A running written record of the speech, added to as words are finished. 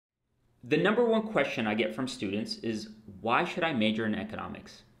The number one question I get from students is, why should I major in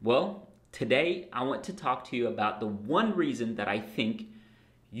economics? Well, today I want to talk to you about the one reason that I think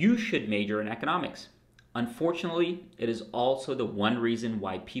you should major in economics. Unfortunately, it is also the one reason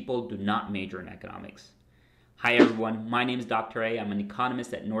why people do not major in economics. Hi everyone, my name is Dr. A. I'm an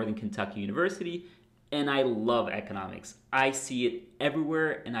economist at Northern Kentucky University, and I love economics. I see it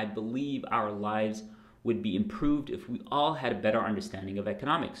everywhere, and I believe our lives would be improved if we all had a better understanding of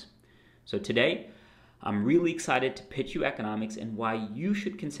economics. So today, I'm really excited to pitch you economics and why you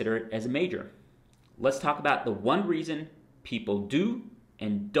should consider it as a major. Let's talk about the one reason people do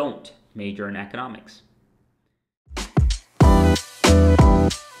and don't major in economics.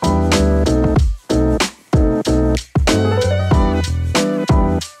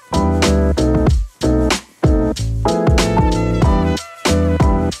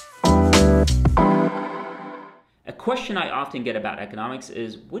 A question I often get about economics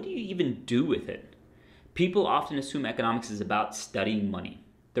is, what do you even do with it? People often assume economics is about studying money.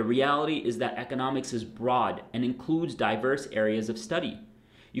 The reality is that economics is broad and includes diverse areas of study.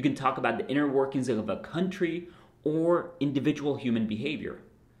 You can talk about the inner workings of a country or individual human behavior.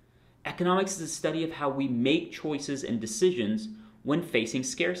 Economics is a study of how we make choices and decisions when facing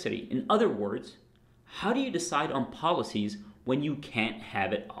scarcity. In other words, how do you decide on policies when you can't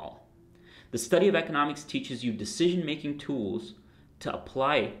have it all? The study of economics teaches you decision-making tools to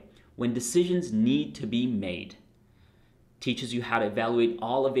apply when decisions need to be made. Teaches you how to evaluate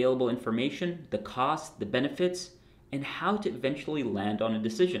all available information, the costs, the benefits, and how to eventually land on a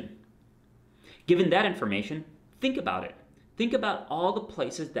decision. Given that information, think about it. Think about all the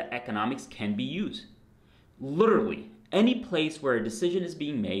places that economics can be used. Literally, any place where a decision is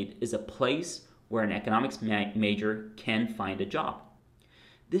being made is a place where an economics major can find a job.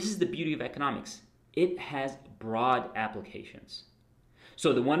 This is the beauty of economics. It has broad applications.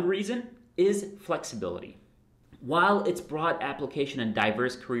 So the one reason is flexibility. While its broad application and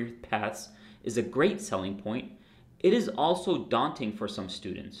diverse career paths is a great selling point, it is also daunting for some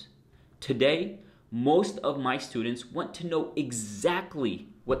students. Today, most of my students want to know exactly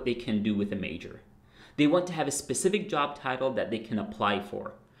what they can do with a major. They want to have a specific job title that they can apply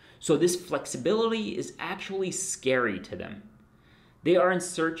for. So this flexibility is actually scary to them. They are in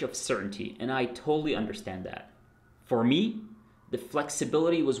search of certainty, and I totally understand that. For me, the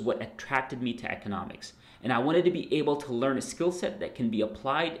flexibility was what attracted me to economics, and I wanted to be able to learn a skill set that can be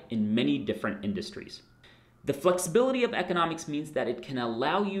applied in many different industries. The flexibility of economics means that it can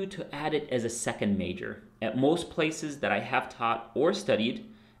allow you to add it as a second major. At most places that I have taught or studied,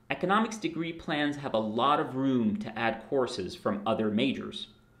 economics degree plans have a lot of room to add courses from other majors.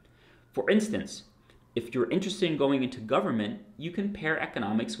 For instance, if you're interested in going into government, you can pair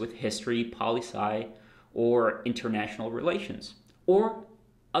economics with history, poli-sci, or international relations, or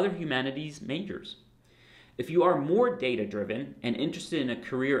other humanities majors. If you are more data-driven and interested in a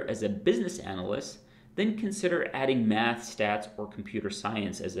career as a business analyst, then consider adding math, stats, or computer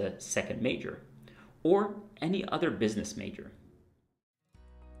science as a second major, or any other business major.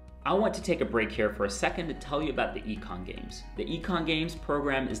 I want to take a break here for a second to tell you about the Econ Games. The Econ Games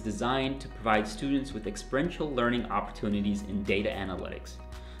program is designed to provide students with experiential learning opportunities in data analytics.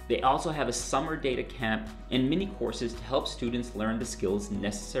 They also have a summer data camp and mini courses to help students learn the skills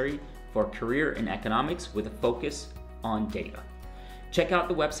necessary for a career in economics with a focus on data. Check out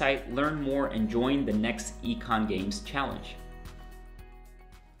the website, learn more, and join the next Econ Games challenge.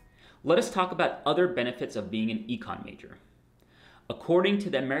 Let us talk about other benefits of being an econ major. According to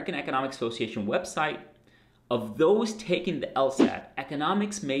the American Economic Association website, of those taking the LSAT,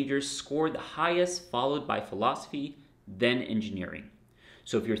 economics majors scored the highest, followed by philosophy, then engineering.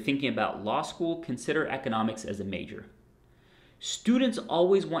 So if you're thinking about law school, consider economics as a major. Students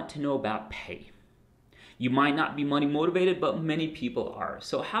always want to know about pay. You might not be money motivated, but many people are.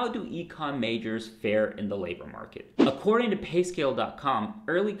 So how do econ majors fare in the labor market? According to payscale.com,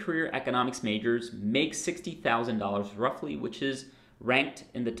 early career economics majors make $60,000 roughly, which is ranked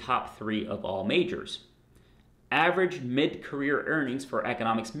in the top 3 of all majors. Average mid-career earnings for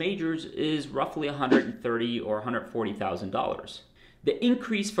economics majors is roughly $130,000 or $140,000. The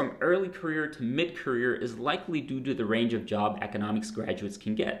increase from early career to mid-career is likely due to the range of job economics graduates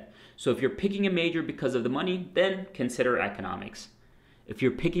can get. So if you're picking a major because of the money, then consider economics. If you're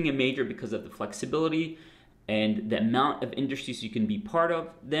picking a major because of the flexibility and the amount of industries you can be part of,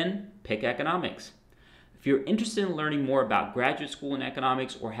 then pick economics. If you're interested in learning more about graduate school in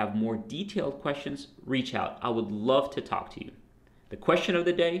economics or have more detailed questions, reach out. I would love to talk to you. The question of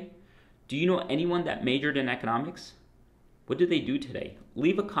the day, do you know anyone that majored in economics? What do they do today?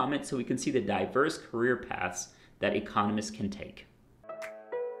 Leave a comment so we can see the diverse career paths that economists can take.